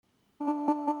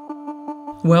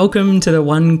Welcome to the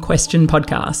One Question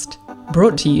podcast,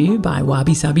 brought to you by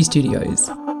Wabi Sabi Studios.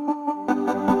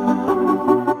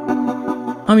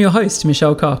 I'm your host,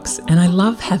 Michelle Cox, and I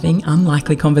love having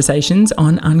unlikely conversations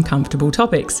on uncomfortable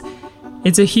topics.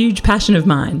 It's a huge passion of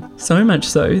mine, so much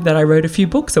so that I wrote a few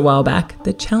books a while back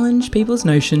that challenge people's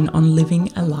notion on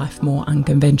living a life more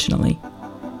unconventionally.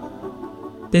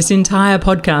 This entire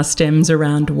podcast stems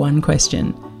around one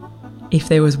question. If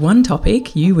there was one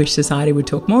topic you wish society would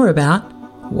talk more about,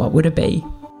 what would it be?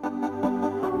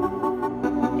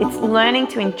 It's learning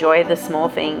to enjoy the small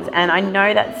things, and I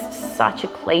know that's such a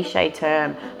cliche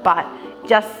term, but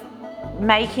just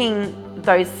making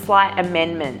those slight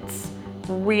amendments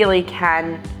really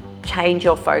can change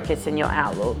your focus and your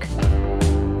outlook.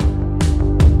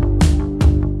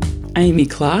 Amy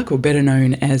Clarke, or better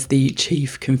known as the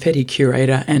Chief Confetti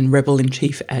Curator and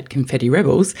Rebel-in-Chief at Confetti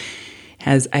Rebels,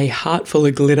 has a heart full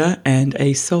of glitter and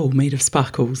a soul made of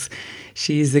sparkles.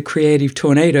 She is the creative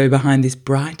tornado behind this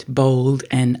bright, bold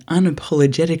and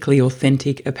unapologetically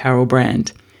authentic apparel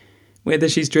brand. Whether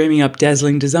she's dreaming up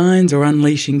dazzling designs or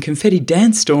unleashing confetti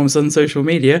dance storms on social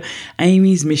media,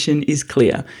 Amy's mission is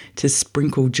clear: to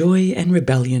sprinkle joy and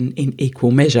rebellion in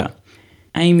equal measure.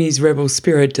 Amy's rebel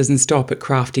spirit doesn't stop at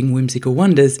crafting whimsical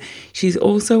wonders. She's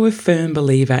also a firm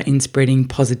believer in spreading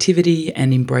positivity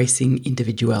and embracing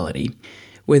individuality.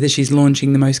 Whether she's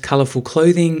launching the most colourful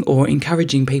clothing or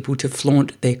encouraging people to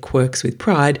flaunt their quirks with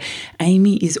pride,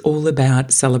 Amy is all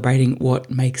about celebrating what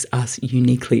makes us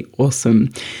uniquely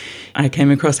awesome. I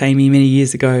came across Amy many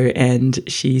years ago, and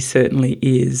she certainly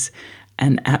is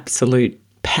an absolute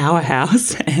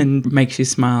powerhouse and makes you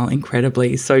smile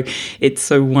incredibly. So it's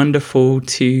so wonderful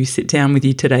to sit down with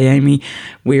you today, Amy.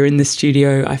 We're in the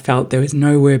studio. I felt there was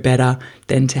nowhere better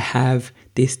than to have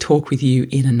this talk with you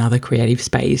in another creative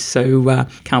space. So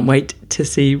can't wait to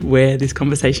see where this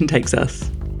conversation takes us.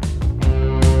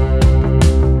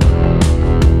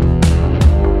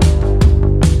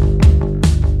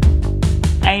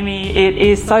 Amy, it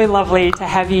is so lovely to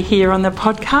have you here on the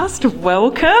podcast.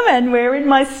 Welcome, and we're in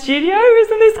my studio.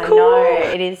 Isn't this cool? I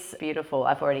know, it is beautiful.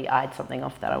 I've already eyed something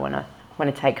off that I want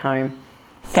to take home.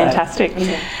 Fantastic.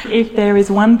 Yeah. If there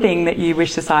is one thing that you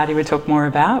wish society would talk more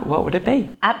about, what would it be?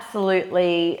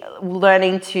 Absolutely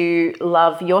learning to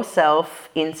love yourself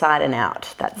inside and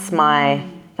out. That's my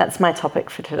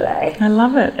topic for today. I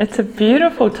love it. It's a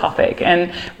beautiful topic.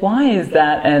 And why is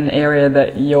that an area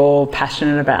that you're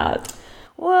passionate about?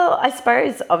 Well, I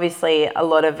suppose obviously a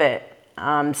lot of it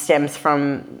stems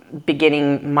from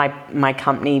beginning my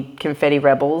company, Confetti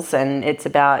Rebels, and it's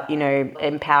about,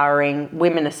 empowering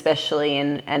women especially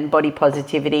and body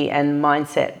positivity and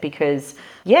mindset, because,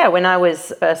 when I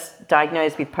was first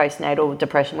diagnosed with postnatal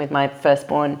depression with my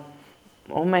firstborn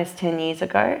almost 10 years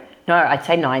ago, no, I'd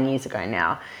say 9 years ago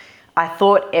now, I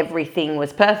thought everything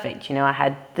was perfect. I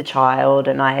had the child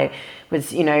and I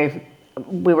was,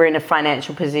 we were in a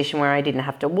financial position where I didn't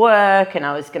have to work, and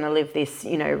I was going to live this,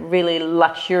 really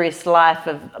luxurious life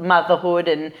of motherhood.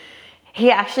 And he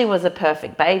actually was a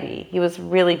perfect baby. He was a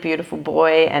really beautiful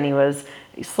boy, and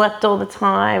he slept all the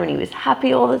time, and he was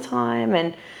happy all the time.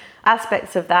 And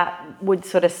aspects of that would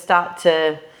sort of start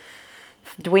to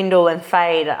dwindle and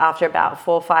fade after about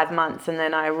 4 or 5 months. And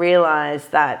then I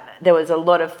realized that there was a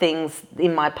lot of things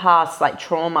in my past, like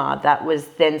trauma, that was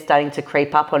then starting to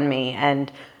creep up on me.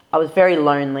 And I was very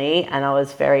lonely, and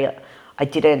I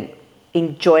didn't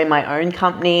enjoy my own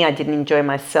company. I didn't enjoy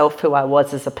myself, who I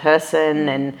was as a person.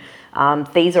 And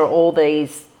these are all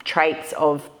these traits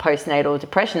of postnatal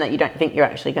depression that you don't think you're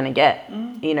actually going to get,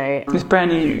 This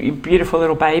brand new, beautiful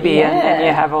little baby, and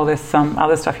you have all this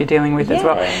other stuff you're dealing with as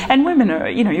well. And women are,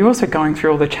 you're also going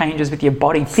through all the changes with your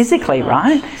body physically,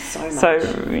 right? So much. So,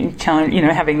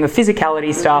 having the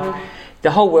physicality stuff, the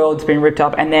whole world's been ripped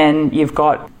up, and then you've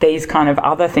got these kind of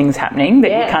other things happening that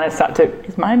you kind of start to,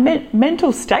 is my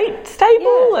mental state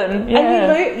stable? And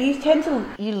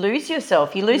you lose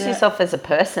yourself. You lose yourself as a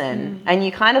person, and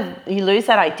you lose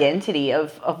that identity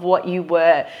of what you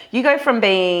were. You go from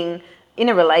being in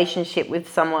a relationship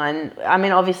with someone. I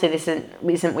mean, obviously this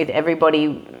isn't with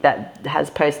everybody that has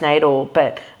postnatal,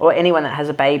 or anyone that has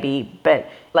a baby, but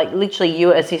like literally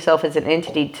you as yourself as an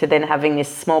entity, to then having this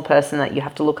small person that you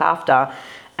have to look after,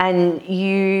 and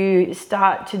you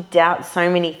start to doubt so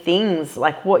many things,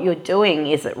 like what you're doing.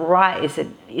 Is it right?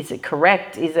 Is it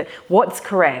correct? Is it what's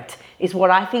correct? Is what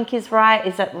I think is right?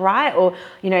 Is that right? Or,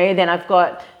 then I've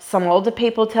got some older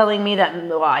people telling me that,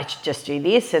 I should just do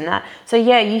this and that. So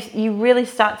you really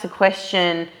start to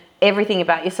question everything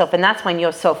about yourself. And that's when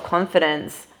your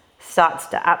self-confidence starts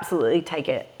to absolutely take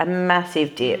a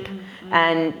massive dip.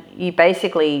 And you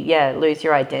basically, lose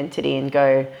your identity and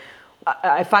go,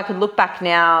 if I could look back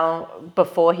now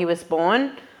before he was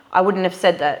born, I wouldn't have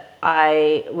said that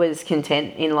I was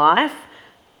content in life.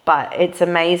 But it's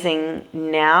amazing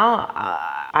now.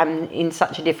 I'm in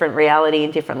such a different reality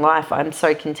and different life. I'm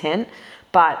so content.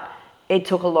 But it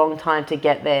took a long time to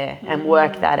get there and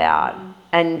work that out.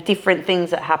 And different things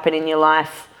that happen in your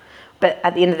life. But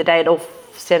at the end of the day, it all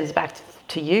stems back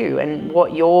to you and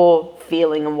what you're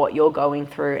feeling and what you're going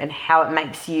through and how it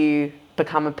makes you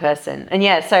become a person. And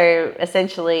yeah, so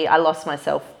essentially I lost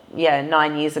myself,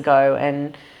 9 years ago.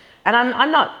 And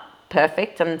I'm not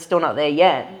perfect. I'm still not there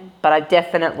yet. But I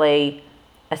definitely,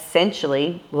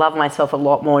 essentially, love myself a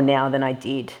lot more now than I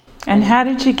did. And how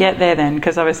did you get there then?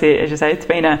 Because obviously, as you say, it's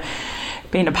been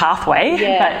a pathway.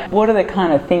 Yeah. But what are the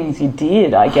kind of things you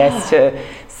did, I guess, to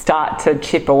start to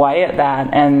chip away at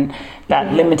that and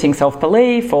that limiting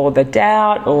self-belief or the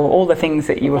doubt or all the things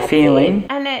that you were feeling?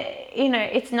 And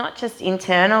it's not just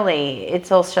internally,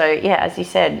 it's also, as you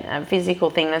said, a physical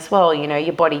thing as well.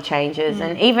 Your body changes.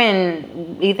 And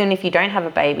even if you don't have a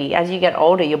baby, as you get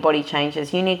older, your body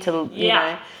changes. You need to,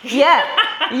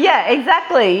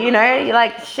 exactly. You're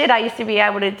like, shit, I used to be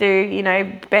able to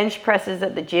do, bench presses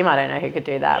at the gym. I don't know who could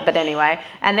do that. But anyway,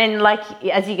 and then like,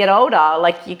 as you get older,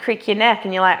 like you crick your neck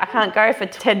and you're like, I can't go for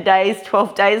 10 days,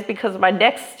 12 days because my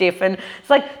neck's stiff. And it's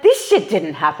like, this shit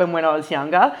didn't happen when I was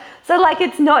younger. So like,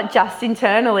 it's not just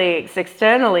internally, it's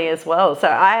externally as well. So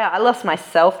I lost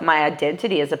myself, my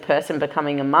identity as a person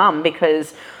becoming a mum,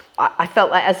 because I felt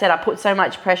like, as I said, I put so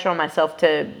much pressure on myself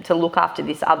to look after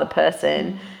this other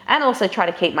person and also try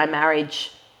to keep my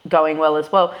marriage going well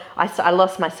as well. I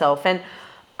lost myself. And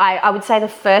I would say the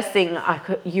first thing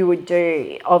you would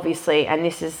do, obviously, and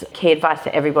this is key advice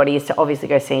to everybody, is to obviously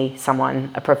go see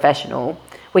someone, a professional,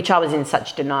 which I was in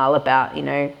such denial about.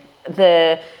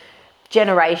 The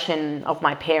generation of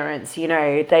my parents, they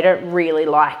don't really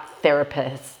like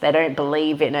therapists. They don't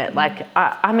believe in it. Like,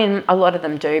 I mean, a lot of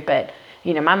them do, but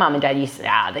my mum and dad used to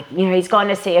say, he's gone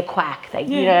to see a quack.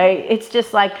 It's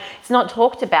just like, it's not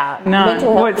talked about.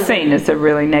 No, it's seen as a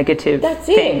really negative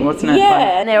thing, wasn't it?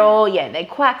 Yeah, and they're all, they're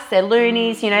quacks, they're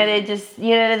loonies, they're just,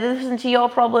 they listen to your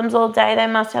problems all day. They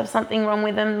must have something wrong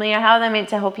with them. How are they meant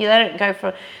to help you? They don't go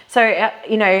for... So,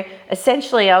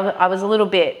 essentially, I was a little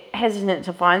bit hesitant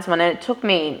to find someone, and it took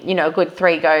me, a good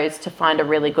 3 goes to find a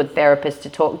really good therapist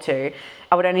to talk to.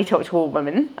 I would only talk to a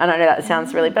woman. I know that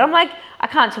sounds really, but I'm like, I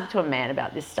can't talk to a man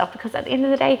about this stuff, because at the end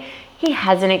of the day, he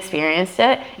hasn't experienced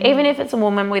it. Even if it's a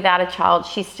woman without a child,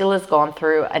 she still has gone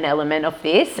through an element of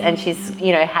this, and she's,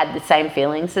 had the same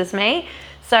feelings as me.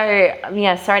 So,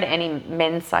 sorry to any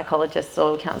men's psychologists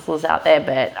or counsellors out there,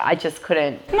 but I just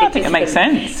couldn't. No, I think it makes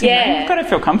sense. You've got to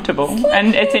feel comfortable.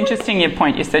 And it's interesting your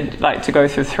point, you said, like, to go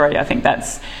through 3. I think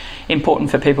that's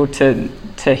important for people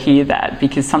to hear that,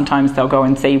 because sometimes they'll go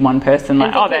and see one person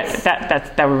like,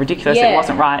 they were ridiculous, it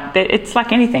wasn't right. It's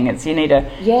like anything, you need a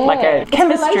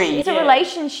chemistry. It's a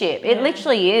relationship. It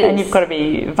literally is. And you've got to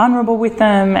be vulnerable with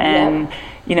them and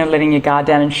letting your guard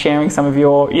down and sharing some of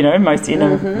your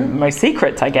most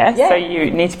secrets, I guess. So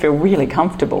you need to feel really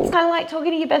comfortable. It's kind of like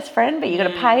talking to your best friend, but you got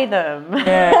to pay them.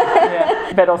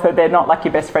 But also they're not like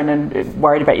your best friend and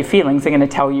worried about your feelings. They're going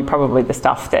to tell you probably the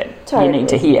stuff that you need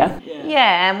to hear.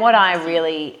 And what I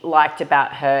really liked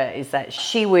about her is that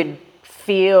she would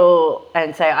feel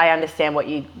and say, I understand what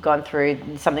you've gone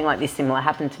through. Something like this similar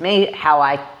happened to me. How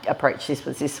I approached this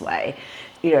was this way.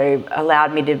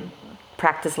 Allowed me to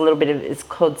practice a little bit of, it's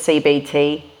called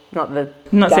CBT, not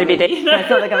CBD. No, it's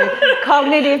not the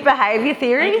cognitive behaviour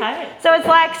theory. Okay. So it's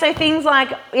like, things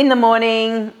like in the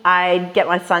morning, I'd get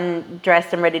my son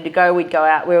dressed and ready to go. We'd go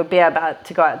out, we would be about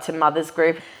to go out to mother's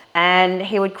group, and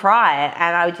he would cry,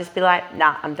 and I would just be like,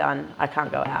 nah, I'm done. I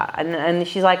can't go out. And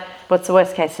she's like, what's the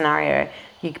worst case scenario?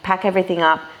 You pack everything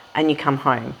up and you come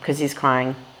home because he's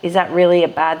crying. Is that really a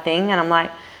bad thing? And I'm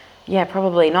like, yeah,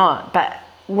 probably not. But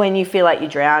when you feel like you're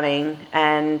drowning,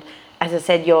 and as I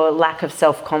said, your lack of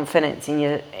self-confidence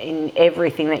in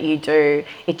everything that you do,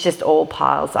 it just all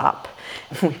piles up.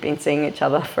 We've been seeing each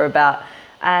other for about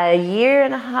a year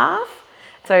and a half.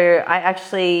 So I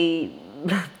actually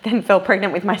then fell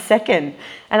pregnant with my second.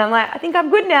 And I'm like, I think I'm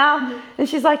good now. And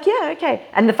she's like, yeah, okay.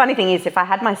 And the funny thing is, if I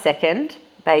had my second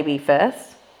baby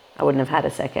first, I wouldn't have had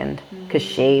a second, because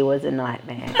she was a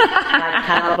nightmare. And I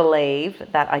cannot believe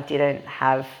that I didn't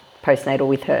have postnatal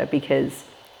with her, because,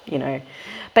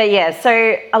 But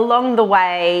so along the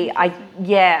way,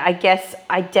 I guess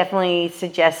I definitely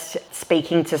suggest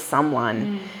speaking to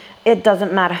someone. It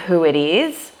doesn't matter who it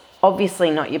is. obviously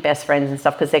not your best friends and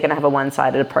stuff, because they're going to have a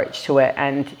one-sided approach to it,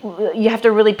 and you have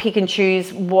to really pick and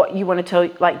choose what you want to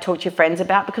talk to your friends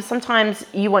about, because sometimes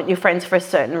you want your friends for a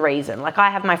certain reason. Like, I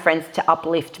have my friends to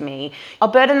uplift me. I'll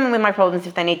burden them with my problems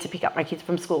if they need to pick up my kids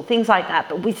from school, things like that.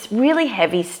 But with really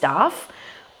heavy stuff,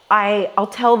 I'll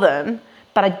tell them,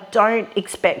 but I don't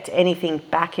expect anything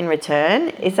back in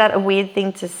return. Is that a weird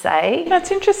thing to say? That's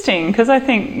interesting, because I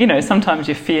think, sometimes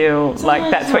you feel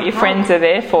like that's what your friends are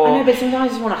there for. I know, but sometimes I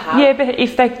just want to hug. Yeah, but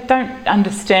if they don't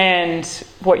understand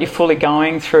what you're fully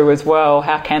going through as well,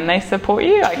 how can they support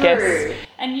you? I guess.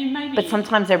 And you maybe. But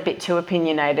sometimes they're a bit too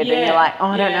opinionated, and you're like,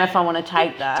 I don't know if I want to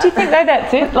take that. Do you think though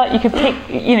that's it? Like, you could pick,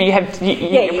 you have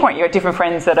your point. You have different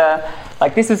friends that are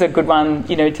like, this is a good one,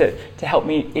 to help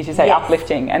me, as you say,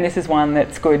 uplifting, and this is one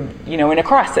that's good, in a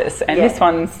crisis, and this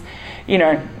one's,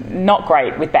 not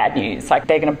great with bad news. Like,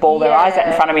 they're going to bawl their eyes out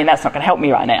in front of me, and that's not going to help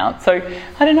me right now. So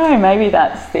I don't know, maybe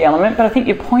that's the element. But I think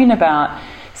your point about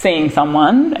seeing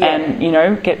someone and,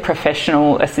 get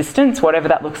professional assistance, whatever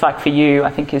that looks like for you, I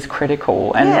think is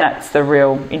critical. And that's the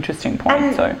real interesting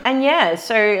point.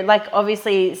 So like,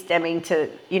 obviously stemming to,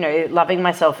 loving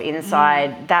myself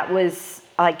inside, that was,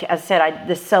 like I said,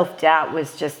 the self-doubt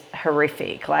was just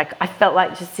horrific. Like, I felt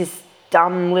like just this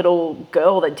dumb little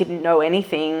girl that didn't know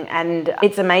anything, and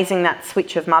it's amazing that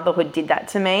switch of motherhood did that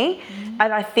to me.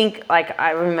 And I think, like,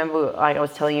 I remember, like, I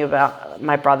was telling you about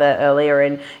my brother earlier,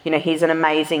 and he's an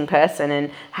amazing person, and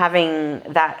having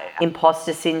that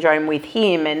imposter syndrome with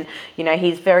him, and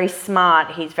he's very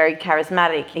smart, he's very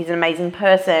charismatic, he's an amazing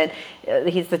person,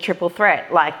 he's the triple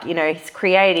threat, like, he's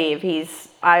creative,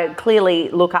 I clearly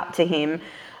look up to him.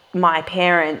 My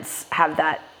parents have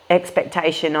that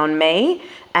expectation on me,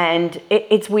 and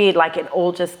it's weird, like, it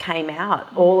all just came out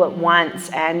all at once,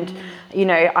 and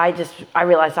I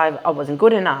realized I wasn't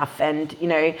good enough, and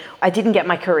I didn't get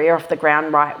my career off the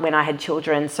ground right when I had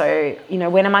children. So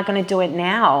when am I going to do it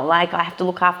now? Like, I have to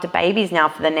look after babies now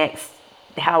for the next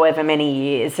however many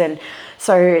years, and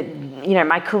so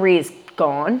my career's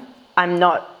gone. I'm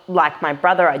not like my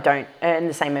brother. I don't earn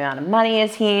the same amount of money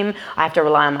as him. I have to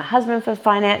rely on my husband for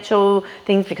financial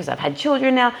things because I've had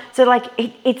children now. So, like,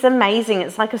 it's amazing.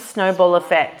 It's like a snowball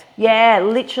effect. Yeah,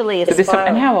 literally.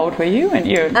 And how old were you? And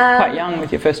you're quite young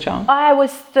with your first child. I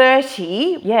was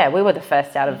 30. Yeah, we were the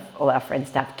first out of all our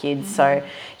friends to have kids. So,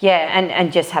 yeah,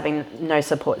 and just having no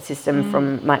support system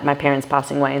from my parents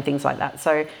passing away and things like that.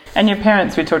 So, and your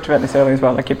parents, we talked about this earlier as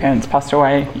well, like, your parents passed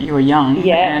away, you were young.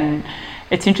 Yeah. And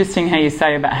it's interesting how you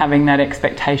say about having that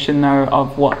expectation, though,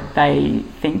 of what they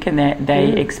think and that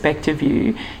they expect of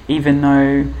you, even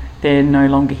though they're no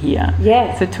longer here.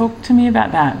 Yeah. So talk to me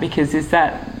about that, because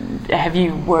have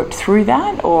you worked through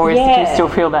that, or do you still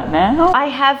feel that now? I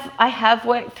have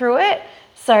worked through it.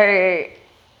 So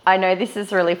I know this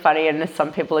is really funny, and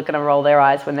some people are going to roll their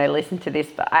eyes when they listen to this,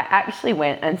 but I actually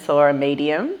went and saw a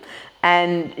medium,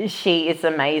 and she is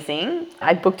amazing.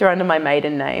 I booked her under my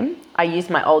maiden name. I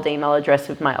used my old email address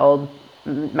with my old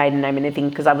maiden name and everything,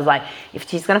 because I was like, if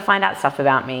she's going to find out stuff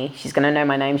about me, she's going to know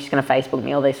my name, she's going to Facebook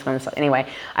me, all this kind of stuff. Anyway,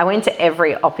 I went to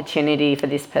every opportunity for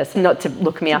this person not to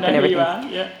look me up and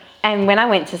everything. And when I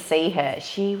went to see her,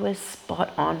 she was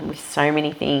spot on with so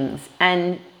many things.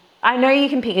 And I know you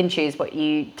can pick and choose what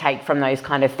you take from those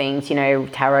kind of things,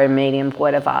 tarot, medium,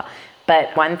 whatever.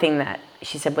 But one thing that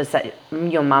she said was that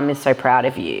your mum is so proud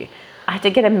of you. I had to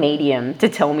get a medium to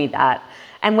tell me that.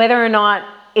 And whether or not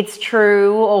it's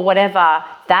true or whatever,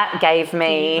 that gave me...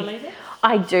 Do you believe it?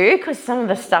 I do, because some of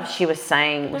the stuff she was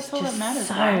saying was just just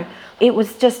so... right? It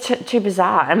was just too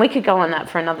bizarre. And we could go on that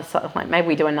for another... Like, maybe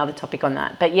we do another topic on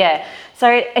that. But yeah,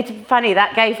 so it's funny.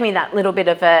 That gave me that little bit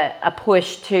of a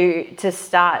push to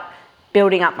start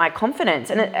building up my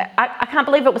confidence. And I can't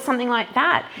believe it was something like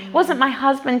that. It wasn't my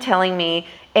husband telling me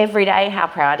every day how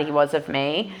proud he was of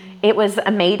me. It was a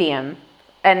medium.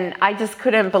 And I just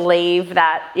couldn't believe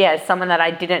that, someone that I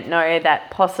didn't know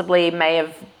that possibly may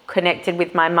have connected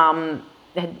with my mum.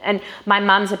 And my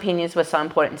mum's opinions were so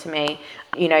important to me.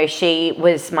 She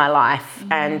was my life,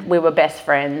 and we were best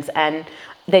friends. And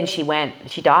then she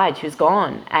died, she was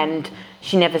gone. And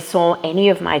she never saw any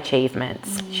of my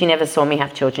achievements. She never saw me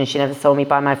have children. She never saw me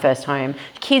buy my first home.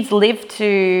 Kids live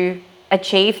to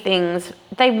achieve things.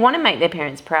 They want to make their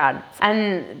parents proud,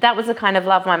 and that was the kind of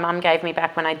love my mum gave me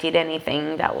back when I did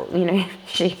anything that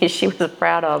she was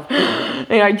proud of.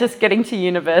 Just getting to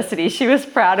university, she was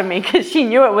proud of me, because she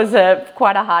knew it was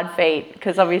quite a hard feat,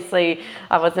 because obviously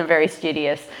I wasn't very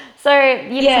studious. So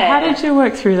So how did you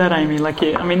work through that, Amy?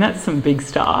 That's some big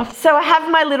stuff. So I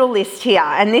have my little list here,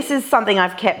 and this is something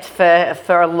I've kept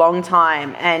for a long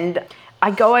time, and I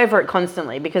go over it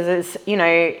constantly because it's,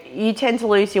 you tend to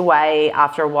lose your way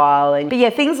after a while. But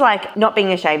yeah, things like not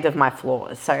being ashamed of my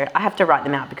flaws. So I have to write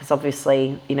them out because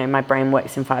obviously, my brain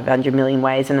works in 500 million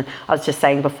ways. And I was just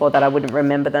saying before that I wouldn't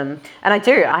remember them. And I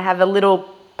do. I have a little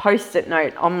post-it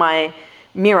note on my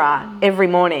mirror every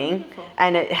morning,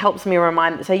 and it helps me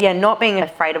remind. So yeah, not being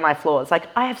afraid of my flaws. Like,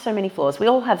 I have so many flaws. We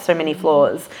all have so many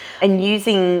flaws, and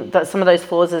using some of those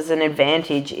flaws as an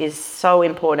advantage is so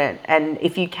important. And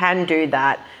if you can do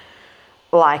that,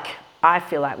 like, I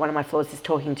feel like one of my flaws is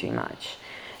talking too much,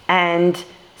 and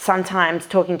sometimes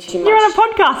talking too much. You're on a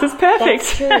podcast, it's perfect.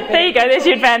 That's true, there you go, there's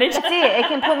your advantage. That's it. It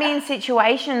can put me in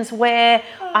situations where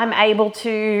I'm able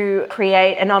to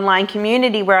create an online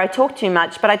community where I talk too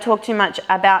much, but I talk too much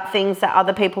about things that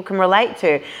other people can relate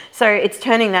to. So it's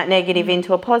turning that negative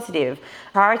into a positive.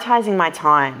 Prioritizing my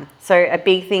time. So a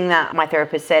big thing that my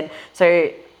therapist said,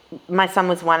 so my son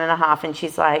was 1.5 and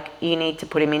she's like, you need to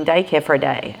put him in daycare for a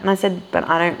day. And I said, but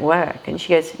I don't work. And she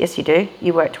goes, yes, you do.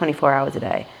 You work 24 hours a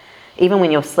day. Even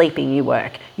when you're sleeping, you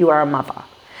work. You are a mother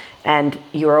and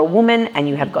you're a woman and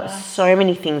you have got so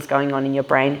many things going on in your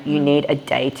brain. You need a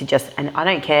day to just, and I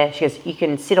don't care. She goes, you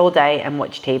can sit all day and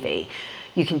watch TV.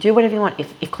 You can do whatever you want.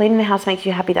 If cleaning the house makes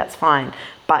you happy, that's fine.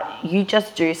 But you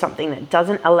just do something that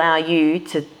doesn't allow you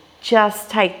to just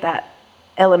take that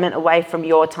element away from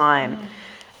your time.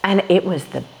 And it was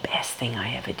the best thing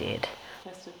I ever did.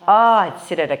 Oh, I'd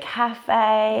sit at a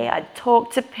cafe. I'd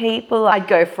talk to people. I'd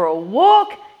go for a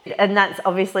walk. And that's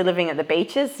obviously living at the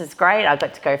beaches is great. I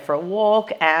got to go for a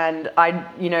walk and I'd,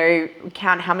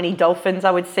 count how many dolphins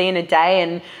I would see in a day.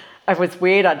 And it was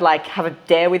weird. I'd like have a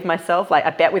dare with myself, like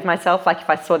a bet with myself. Like if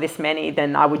I saw this many,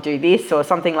 then I would do this or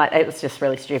something like that. It was just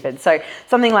really stupid. So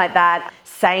something like that,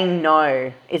 saying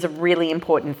no is a really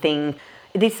important thing.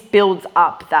 This builds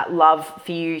up that love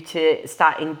for you to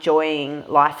start enjoying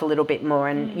life a little bit more.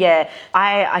 And yeah,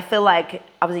 I feel like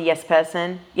I was a yes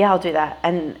person. Yeah, I'll do that.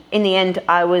 And in the end,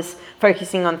 I was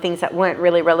focusing on things that weren't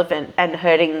really relevant and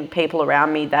hurting people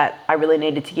around me that I really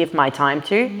needed to give my time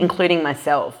to, including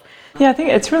myself. Yeah, I think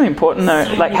it's really important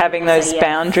though, like having those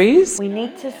boundaries. We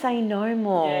need to say no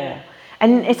more. Yeah.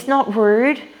 And it's not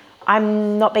rude.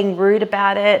 I'm not being rude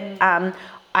about it.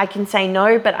 I can say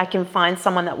no, but I can find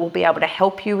someone that will be able to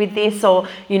help you with this or,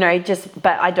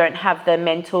 but I don't have the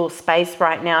mental space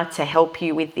right now to help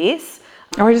you with this.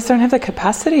 Or we just don't have the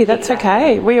capacity. That's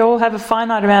okay. We all have a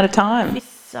finite amount of time. It's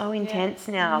so intense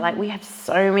now. Like we have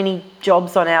so many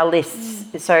jobs on our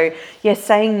lists. So yeah,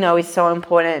 saying no is so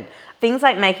important. Things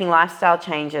like making lifestyle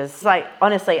changes. Like,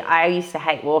 honestly, I used to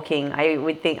hate walking. I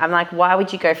would think, I'm like, why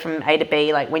would you go from A to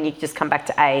B, like, when you just come back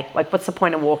to A? Like, what's the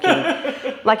point of walking?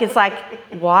 Like, it's like,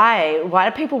 why? Why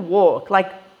do people walk?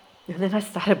 Like, and then I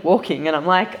started walking and I'm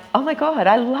like, oh my God,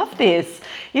 I love this,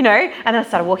 And I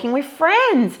started walking with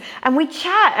friends and we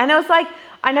chat. And I was like,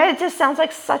 I know it just sounds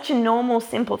like such a normal,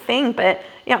 simple thing, but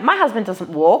my husband doesn't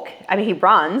walk. I mean, he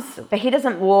runs, but he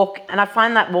doesn't walk. And I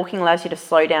find that walking allows you to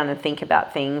slow down and think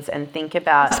about things and think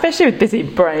about... Especially with busy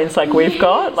brains like we've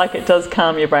got, like it does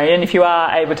calm your brain. And if you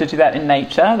are able to do that in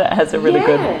nature, that has a really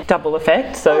good double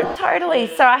effect. So totally.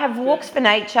 So I have walks for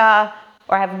nature,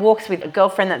 or I have walks with a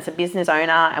girlfriend that's a business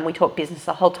owner and we talk business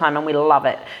the whole time and we love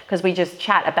it because we just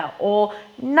chat about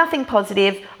nothing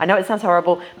positive. I know it sounds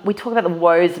horrible. We talk about the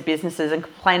woes of businesses and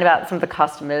complain about some of the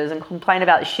customers and complain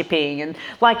about shipping and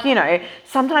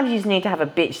sometimes you just need to have a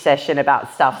bitch session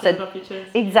about stuff. So,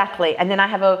 exactly. And then I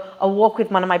have a walk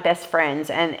with one of my best friends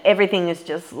and everything is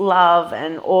just love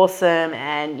and awesome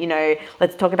and,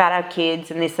 let's talk about our kids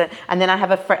and this. And then I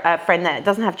have a friend that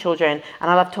doesn't have children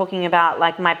and I love talking about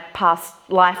like my past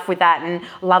life with that and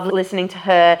love listening to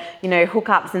her,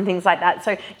 hookups and things like that.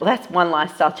 So that's one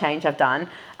lifestyle change I've done.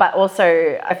 But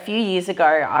also a few years ago,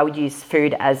 I would use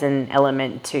food as an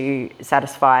element to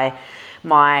satisfy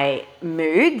my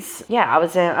moods. Yeah, I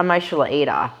was an emotional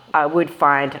eater. I would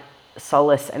find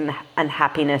solace and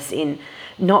happiness in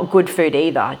not good food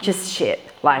either, just shit.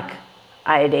 Like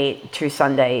I'd eat 2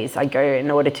 sundaes. I'd go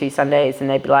and order 2 sundaes and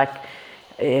they'd be like,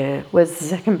 where's the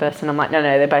second person? I'm like, no,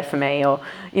 they're both for me. Or,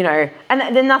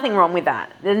 and there's nothing wrong with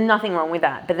that. There's nothing wrong with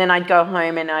that. But then I'd go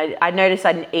home and I'd notice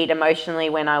I'd eat emotionally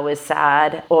when I was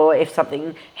sad or if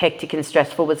something hectic and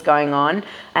stressful was going on.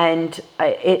 And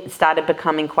it started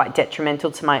becoming quite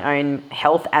detrimental to my own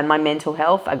health and my mental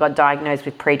health. I got diagnosed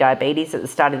with pre-diabetes at the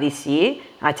start of this year.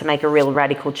 I had to make a real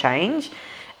radical change.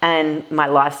 And my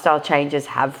lifestyle changes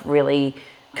have really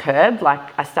curbed. Like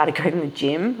I started going to the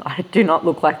gym. I do not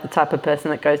look like the type of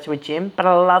person that goes to a gym, but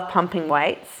I love pumping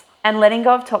weights and letting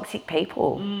go of toxic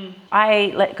people.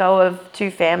 I let go of 2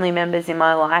 family members in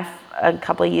my life a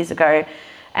couple of years ago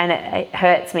And it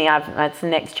hurts me. That's the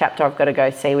next chapter I've got to go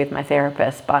see with my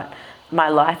therapist. But my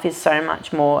life is so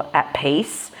much more at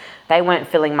peace. They weren't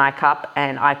filling my cup,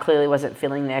 and I clearly wasn't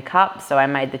filling their cup. So I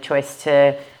made the choice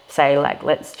to say, like,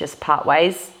 let's just part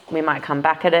ways. We might come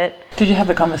back at it. Did you have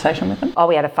the conversation with them? Oh,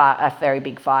 we had a very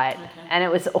big fight. Okay. And it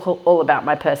was all about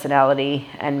my personality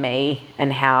and me,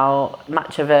 and how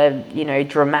much of a,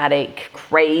 dramatic,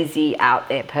 crazy, out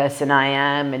there person I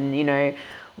am. And,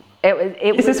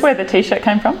 Is this where the T-shirt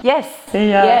came from? Yes.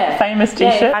 The famous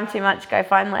T-shirt? Yeah, I'm too much, go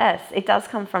find less. It does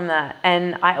come from that.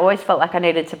 And I always felt like I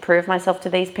needed to prove myself to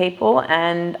these people,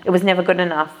 and it was never good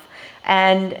enough.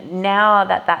 And now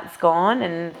that that's gone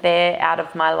and they're out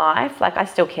of my life, like, I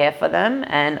still care for them.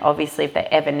 And obviously if they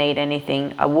ever need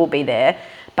anything, I will be there.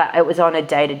 But it was on a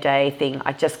day-to-day thing.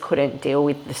 I just couldn't deal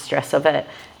with the stress of it.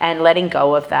 And letting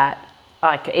go of that,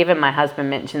 like, even my husband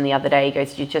mentioned the other day, he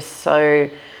goes, you're just so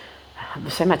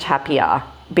much happier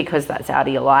because that's out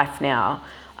of your life now.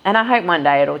 And I hope one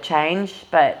day it'll change,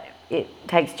 but it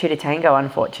takes two to tango,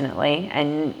 unfortunately.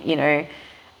 And,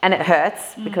 and it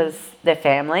hurts because they're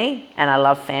family, and I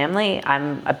love family.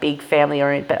 I'm a big family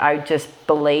oriented, but I just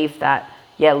believe that,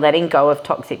 letting go of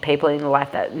toxic people in your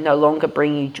life that no longer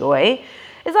bring you joy.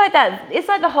 It's like that. It's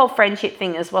like the whole friendship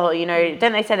thing as well.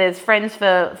 Don't they say there's friends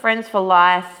for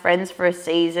life, friends for a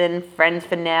season, friends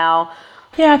for now.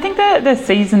 Yeah, I think the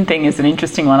season thing is an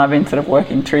interesting one. I've been sort of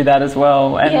working through that as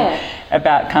well, and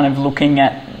about kind of looking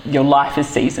at your life as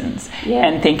seasons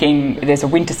and thinking there's a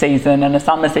winter season and a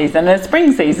summer season and a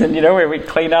spring season, where we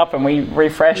clean up and we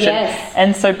refresh. Yes.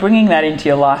 And so bringing that into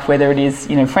your life, whether it is,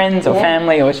 friends or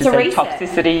family, or as you say,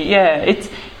 toxicity,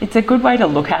 it's a good way to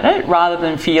look at it, rather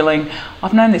than feeling,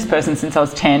 I've known this person since I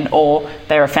was 10, or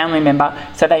they're a family member,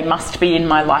 so they must be in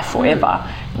my life forever.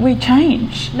 We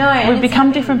change. No, we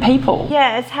become different people.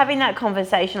 Yeah, it's having that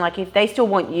conversation. Like, if they still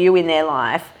want you in their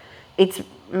life, it's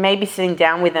maybe sitting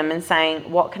down with them and saying,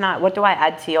 what do I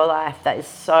add to your life that is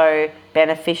so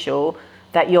beneficial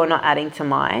that you're not adding to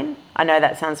mine? I know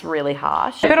that sounds really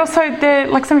harsh. But also,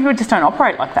 some people just don't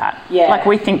operate like that. Yeah. Like,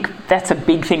 we think that's a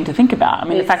big thing to think about. I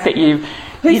mean, the fact that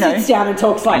Who sits down and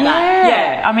talks like that?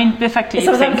 Yeah. I mean, the fact that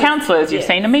you've seen counsellors, you've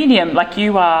seen a medium, like,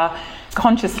 you are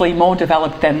consciously more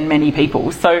developed than many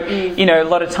people. So, a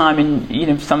lot of time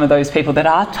in, some of those people that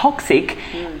are toxic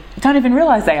don't even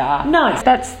realise they are. No.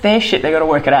 That's their shit, they got to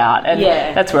work it out. And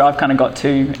that's where I've kind of got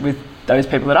to with those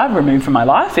people that I've removed from my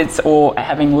life. Or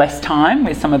having less time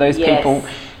with some of those people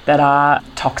that are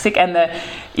toxic, and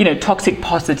the toxic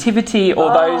positivity,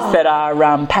 or those that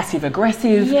are passive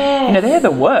aggressive. They're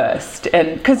the worst.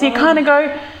 And because you kind of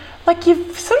go, like,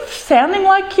 you're sort of sounding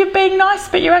like you're being nice,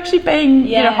 but you're actually being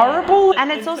horrible. And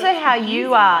it's also how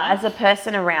you are as a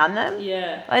person around them.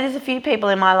 Like, there's a few people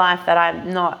in my life that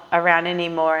I'm not around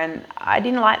anymore, and I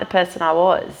didn't like the person I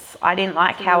was. I didn't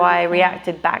like how I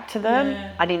reacted back to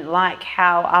them. I didn't like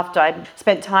how, after I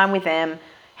spent time with them,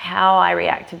 how I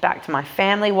reacted back to my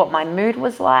family, what my mood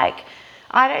was like.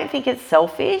 I don't think it's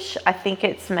selfish. I think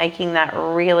it's making that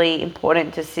really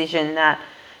important decision that,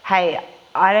 hey,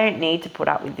 I don't need to put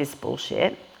up with this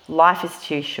bullshit. Life is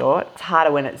too short. It's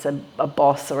harder when it's a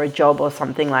boss or a job or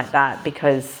something like that,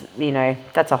 because,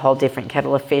 that's a whole different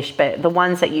kettle of fish. But the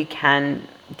ones that you can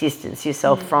distance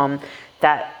yourself from,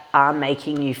 that are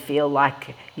making you feel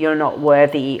like you're not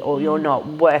worthy or you're not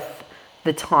worth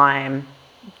the time,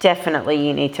 definitely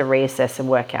you need to reassess and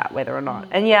work out whether or not.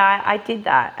 And I did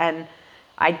that. And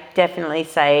I definitely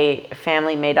say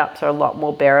family meetups are a lot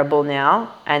more bearable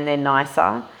now, and they're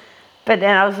nicer. But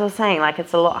then I was also saying, like,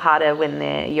 it's a lot harder when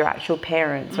they're your actual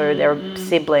parents or they're a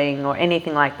sibling or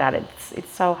anything like that.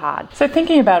 It's so hard. So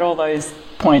thinking about all those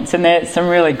points, and there's some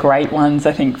really great ones,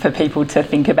 I think, for people to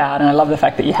think about. And I love the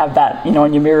fact that you have that,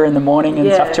 on your mirror in the morning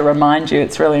and stuff to remind you.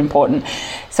 It's really important.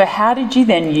 So how did you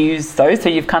then use those? So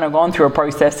you've kind of gone through a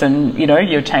process, and,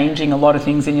 you're changing a lot of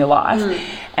things in your life.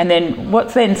 And then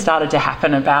what's then started to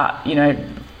happen about,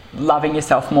 loving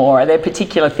yourself more? Are there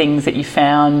particular things that you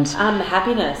found?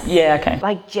 Happiness. Yeah, okay.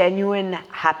 Like, genuine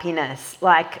happiness.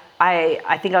 Like,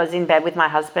 I think I was in bed with my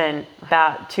husband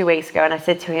about 2 weeks ago, and I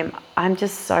said to him, I'm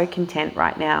just so content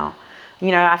right now.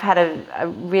 I've had a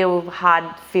real hard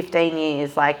 15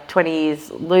 years, like 20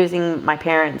 years, losing my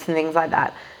parents and things like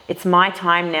that. It's my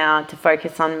time now to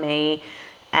focus on me,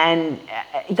 and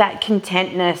that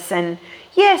contentness. And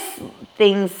yes,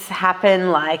 things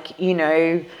happen, like,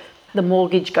 the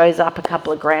mortgage goes up a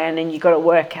couple of grand and you got to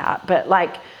work out. But,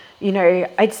 like,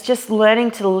 it's just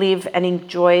learning to live and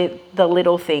enjoy the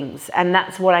little things. And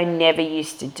that's what I never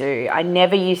used to do. I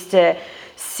never used to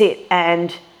sit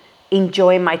and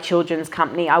enjoy my children's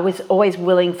company. I was always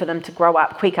willing for them to grow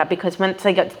up quicker, because once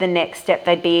they got to the next step,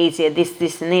 they'd be easier,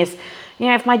 this, and this. You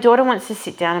know, if my daughter wants to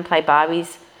sit down and play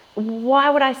Barbies,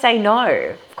 why would I say no?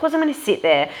 Of course I'm going to sit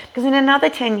there, because in another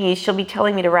 10 years she'll be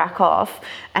telling me to rack off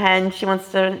and she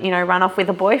wants to, you know, run off with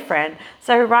a boyfriend.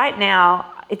 So right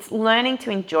now it's learning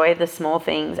to enjoy the small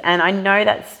things. And I know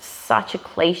that's such a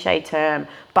cliche term,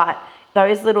 but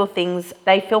those little things,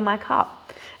 they fill my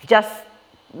cup. Just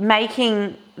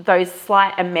making those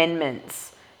slight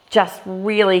amendments just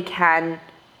really can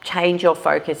change your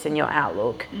focus and your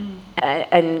outlook.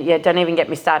 And yeah, don't even get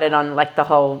me started on like the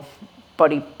whole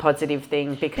body positive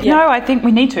thing, because no, I think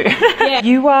we need to. Yeah.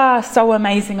 You are so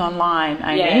amazing online,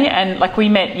 Amy, and like we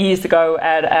met years ago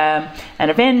at an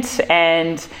event,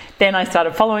 and then I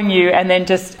started following you, and then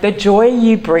just the joy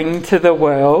you bring to the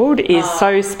world is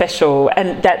so special.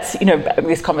 And that's, you know,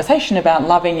 this conversation about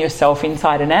loving yourself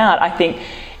inside and out, I think,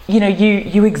 you know,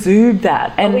 you exude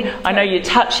that. And I know you're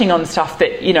touching on stuff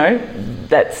that, you know,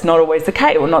 that's not always the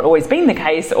case, or not always been the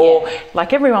case, or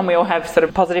like everyone, we all have sort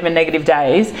of positive and negative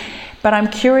days. But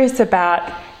I'm curious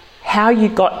about how you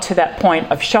got to that point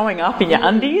of showing up in your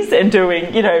undies and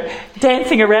doing, you know,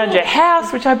 dancing around your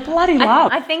house, which I bloody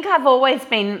love. I think I've always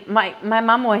been, my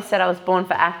mum always said I was born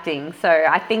for acting. So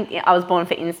I think I was born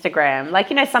for Instagram.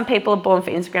 Like, you know, some people are born for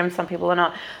Instagram, some people are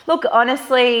not. Look,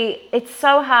 honestly, it's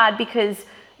so hard because,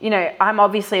 you know, I'm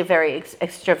obviously a very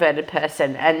extroverted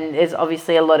person, and there's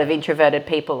obviously a lot of introverted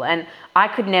people, and I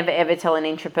could never ever tell an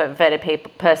introverted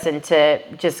person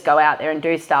to just go out there and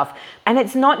do stuff. And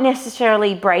it's not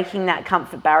necessarily breaking that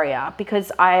comfort barrier,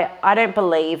 because I don't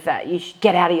believe that you should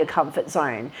get out of your comfort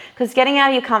zone, because getting out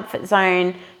of your comfort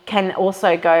zone can also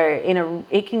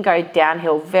it can go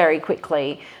downhill very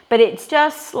quickly. But it's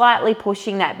just slightly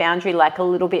pushing that boundary like a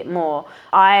little bit more.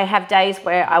 I have days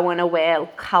where I want to wear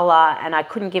colour and I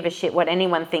couldn't give a shit what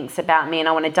anyone thinks about me, and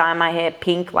I want to dye my hair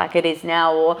pink like it is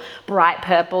now, or bright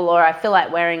purple, or I feel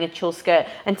like wearing a tulle skirt.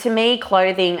 And to me,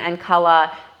 clothing and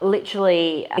colour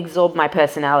literally absorb my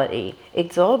personality.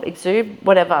 Exude,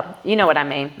 whatever. You know what I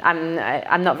mean.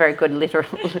 I'm not very good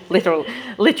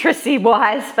literacy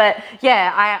wise, but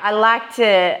yeah, I like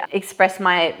to express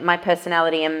my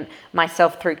personality and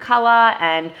myself through colour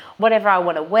and whatever I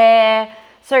want to wear.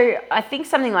 So I think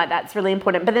something like that's really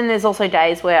important. But then there's also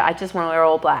days where I just want to wear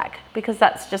all black, because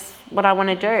that's just what I want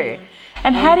to do.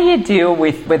 And how do you deal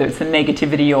with whether it's the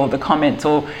negativity or the comments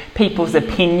or people's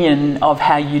opinion of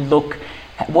how you look,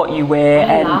 what you wear,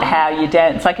 and how you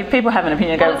dance? Like, if people have an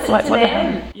opinion, go, like, what the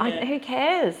hell? Who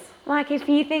cares? Like, if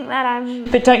you think that I'm...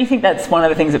 But don't you think that's one of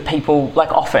the things that people,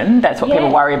 like, often, that's what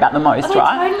people worry about the most,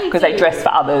 right? Because they dress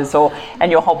for others,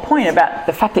 and your whole point about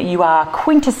the fact that you are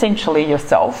quintessentially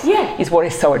yourself is what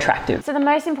is so attractive. So the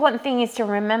most important thing is to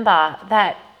remember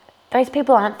that those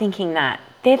people aren't thinking that.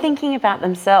 They're thinking about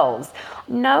themselves.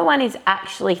 No one is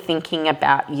actually thinking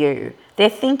about you. They're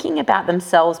thinking about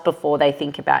themselves before they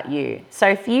think about you. So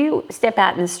if you step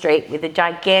out in the street with a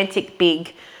gigantic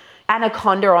big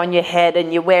anaconda on your head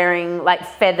and you're wearing like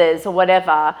feathers or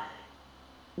whatever,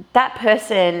 that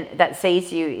person that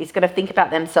sees you is going to think about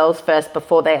themselves first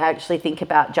before they actually think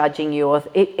about judging you. Or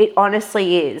it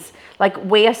honestly is. Like,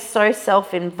 we are so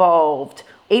self-involved.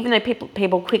 Even though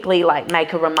people quickly like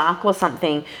make a remark or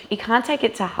something, you can't take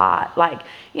it to heart. Like,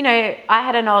 you know, I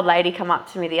had an old lady come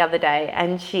up to me the other day,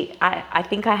 and I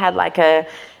think I had like a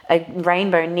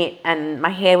rainbow knit and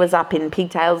my hair was up in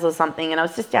pigtails or something, and I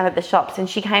was just down at the shops, and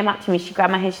she came up to me, she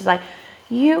grabbed my hair, she's like,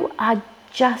 "You are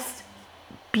just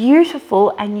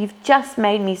beautiful, and you've just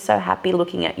made me so happy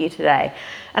looking at you today."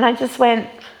 And I just went,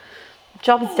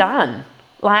 "Job's done."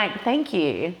 Like, thank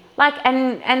you. Like,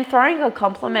 and throwing a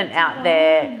compliment out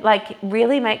there, like,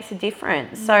 really makes a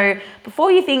difference. So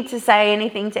before you think to say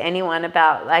anything to anyone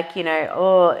about, like, you know,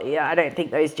 "Oh, yeah, I don't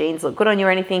think those jeans look good on you," or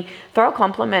anything, throw a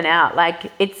compliment out.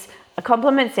 Like, it's a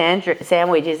compliment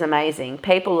sandwich is amazing.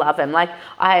 People love them. Like,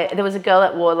 there was a girl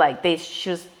that wore like these, she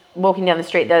was walking down the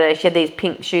street the other day, she had these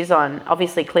pink shoes on.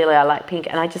 Obviously, clearly I like pink,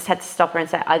 and I just had to stop her and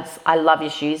say, I love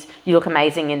your shoes. You look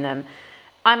amazing in them.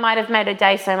 I might have made her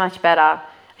day so much better.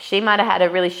 She might have had a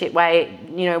really shit way,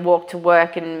 you know, walked to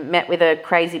work and met with a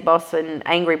crazy boss and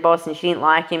angry boss, and she didn't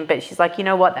like him, but she's like, "You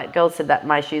know what, that girl said that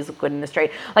my shoes look good in the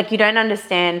street." Like, you don't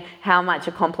understand how much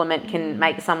a compliment can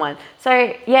make someone.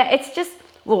 So yeah, it's just,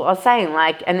 well, I was saying,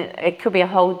 like, and it could be a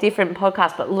whole different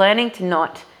podcast, but learning to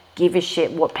not give a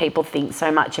shit what people think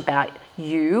so much about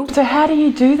you. So how do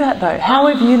you do that though? How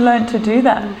have you learned to do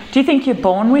that? Do you think you're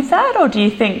born with that, or do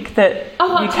you think that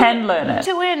you can learn it?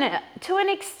 To an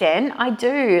extent, I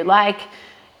do. Like,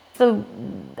 the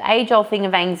age-old thing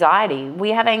of anxiety. We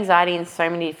have anxiety in so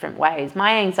many different ways.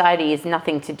 My anxiety is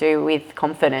nothing to do with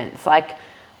confidence. Like,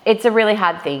 It's a really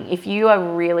hard thing. If you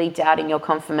are really doubting your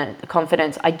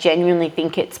confidence, I genuinely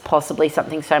think it's possibly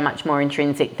something so much more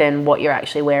intrinsic than what you're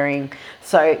actually wearing.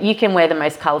 So you can wear the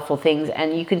most colourful things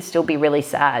and you can still be really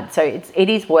sad. So it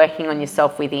is working on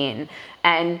yourself within.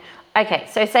 And okay,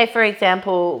 so say for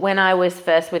example, when I was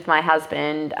first with my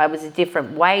husband, I was a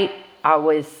different weight. I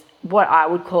was what I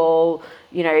would call,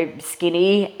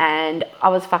 skinny, and I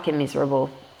was fucking miserable.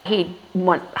 He'd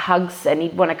want hugs and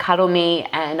he'd want to cuddle me,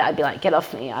 and I'd be like, get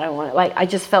off me, I don't want it. I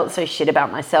just felt so shit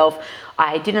about myself.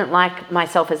 I didn't like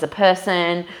myself as a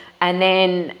person. And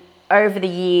then over the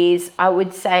years, I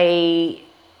would say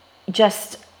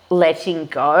just letting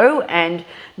go and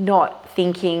not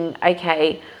thinking,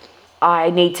 okay,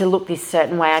 I need to look this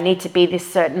certain way, I need to be this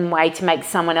certain way to make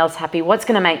someone else happy. What's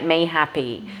going to make me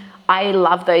happy? I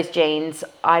love those jeans.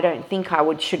 I don't think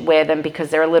I should wear them because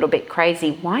they're a little bit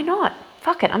crazy. Why not?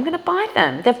 Fuck it, I'm going to buy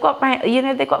them. They've got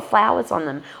they've got flowers on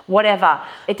them, whatever.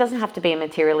 It doesn't have to be a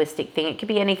materialistic thing. It could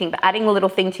be anything, but adding a little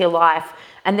thing to your life.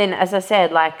 And then, as I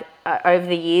said, over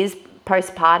the years,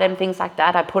 postpartum, things like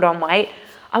that, I put on weight.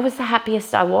 I was the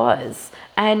happiest I was.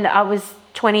 And I was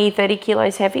 20, 30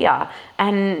 kilos heavier.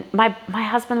 And my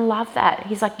husband loved that.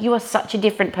 He's like, you are such a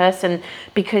different person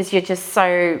because you're just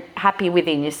so happy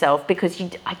within yourself because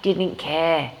I didn't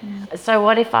care. So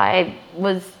what if I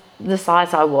was the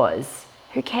size I was?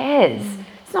 Who cares?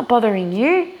 It's not bothering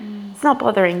you. It's not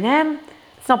bothering them.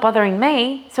 It's not bothering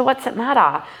me. So what's it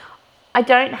matter? I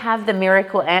don't have the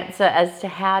miracle answer as to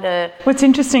how to... What's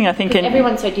interesting, I think...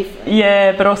 everyone's so different.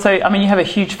 Yeah, but also, you have a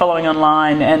huge following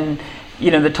online and,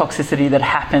 the toxicity that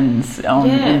happens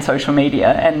in social media.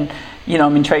 And,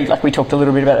 I'm intrigued, like we talked a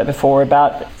little bit about it before,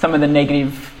 about some of the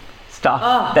negative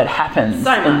stuff that happens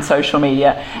in social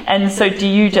media. And so do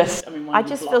you just... I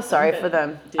just feel sorry for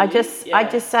them. I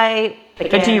just say...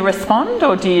 But do you respond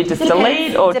or do you just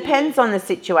delete? Or depends on the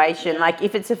situation.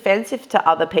 If it's offensive to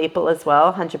other people as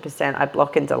well, 100% I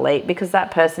block and delete because that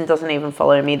person doesn't even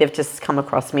follow me. They've just come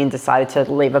across me and decided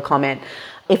to leave a comment.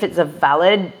 If it's a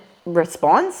valid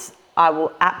response, I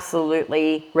will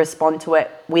absolutely respond to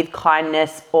it with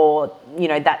kindness or,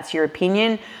 that's your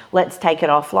opinion. Let's take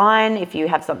it offline. If you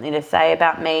have something to say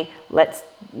about me, let's.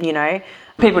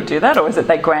 People do that, or is it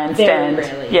they grandstand? Very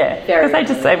rarely. Yeah,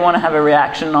 because they want to have a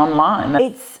reaction online.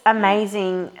 It's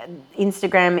amazing.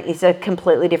 Instagram is a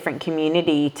completely different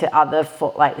community to other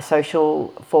social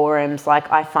forums.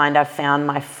 I find I've found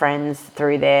my friends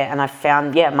through there, and I've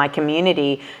found my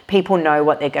community. People know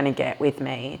what they're going to get with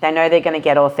me. They know they're going to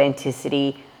get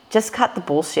authenticity. Just cut the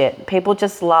bullshit. People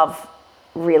just love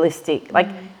realistic.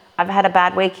 I've had a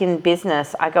bad week in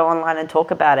business. I go online and talk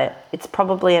about it. It's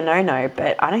probably a no-no,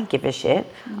 but I don't give a shit.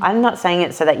 I'm not saying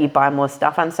it so that you buy more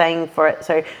stuff. I'm saying for it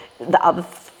so the other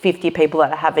 50 people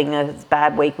that are having a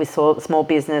bad week with small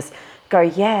business go,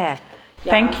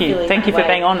 thank you for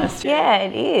being honest. Yeah,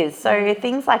 it is. So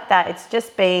things like that, it's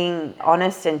just being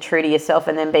honest and true to yourself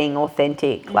and then being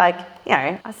authentic.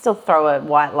 I still throw a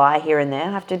white lie here and there.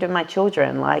 I have to do my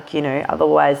children,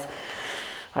 otherwise...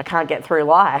 I can't get through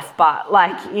life, but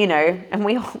and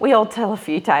we all tell a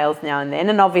few tales now and then,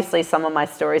 and obviously some of my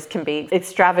stories can be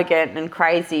extravagant and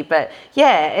crazy, but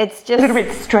it's just... A little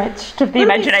bit stretched of the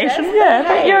imagination,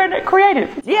 but you're a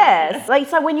creative. Yes,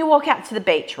 so when you walk out to the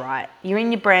beach, right, you're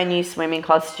in your brand new swimming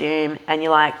costume and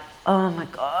you're like, oh my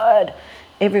God,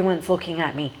 everyone's looking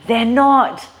at me. They're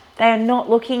not. They're not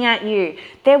looking at you.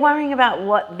 They're worrying about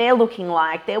what they're looking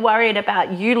like. They're worried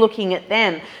about you looking at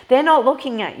them. They're not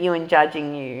looking at you and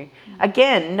judging you.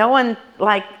 Again, no one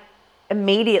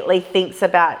immediately thinks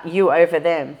about you over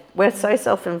them. We're so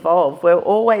self-involved. We're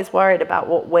always worried about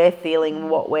what we're feeling,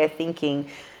 what we're thinking.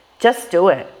 Just do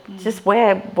it. Just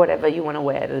wear whatever you want to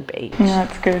wear to the beach. Yeah,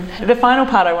 that's good. The final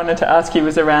part I wanted to ask you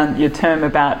was around your term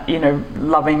about,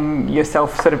 loving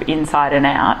yourself sort of inside and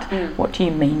out. What do you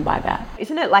mean by that?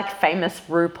 Isn't it like famous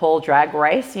RuPaul Drag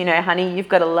Race? Honey, you've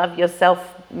got to love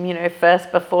yourself,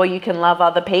 first before you can love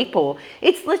other people.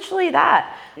 It's literally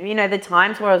that. The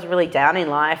times where I was really down in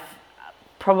life,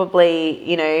 probably,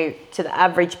 to the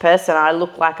average person, I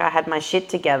looked like I had my shit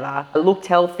together. I looked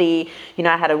healthy,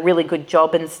 I had a really good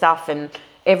job and stuff and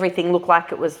everything looked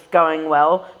like it was going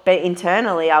well. But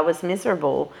internally, I was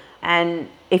miserable. And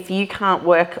if you can't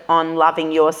work on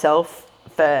loving yourself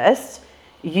first,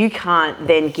 you can't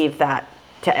then give that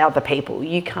to other people.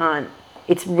 You can't,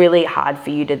 it's really hard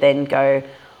for you to then go,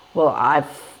 well,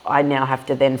 I now have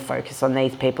to then focus on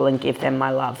these people and give them my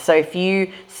love. So if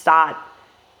you start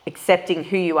accepting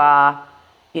who you are,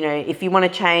 if you want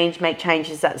to change, make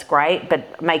changes, that's great,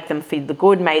 but make them for the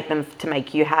good, make them to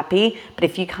make you happy. But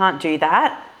if you can't do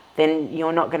that, then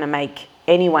you're not going to make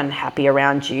anyone happy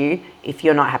around you if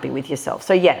you're not happy with yourself.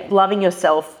 So yeah, loving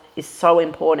yourself is so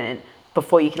important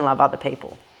before you can love other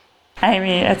people.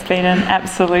 Amy, it's been an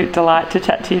absolute delight to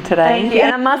chat to you today. Thank you.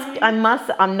 And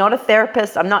I'm not a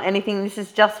therapist, I'm not anything, this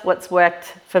is just what's worked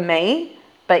for me.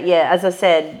 But yeah, as I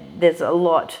said, there's a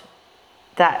lot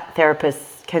that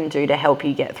therapists can do to help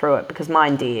you get through it, because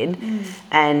mine did.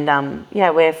 And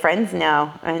we're friends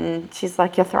now, and she's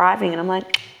like, you're thriving, and I'm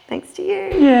like, thanks to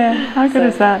you. Yeah, how good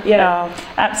is that? Yeah.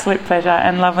 Oh, absolute pleasure,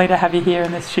 and lovely to have you here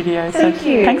in the studio. Thank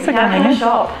you. Thanks for coming in.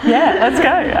 Shop. Yeah, let's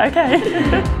go.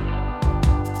 Okay.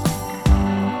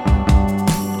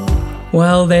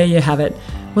 Well, there you have it.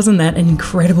 Wasn't that an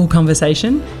incredible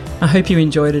conversation? I hope you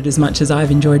enjoyed it as much as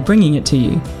I've enjoyed bringing it to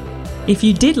you. If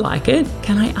you did like it,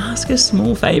 can I ask a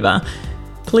small favour?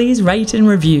 Please rate and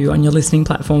review on your listening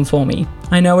platform for me.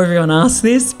 I know everyone asks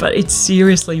this, but it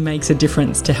seriously makes a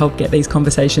difference to help get these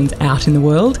conversations out in the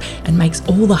world, and makes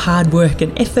all the hard work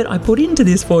and effort I put into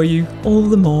this for you all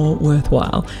the more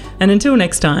worthwhile. And until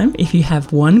next time, if you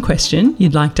have one question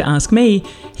you'd like to ask me,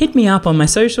 hit me up on my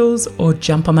socials or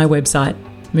jump on my website,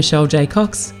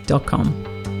 michellejcox.com.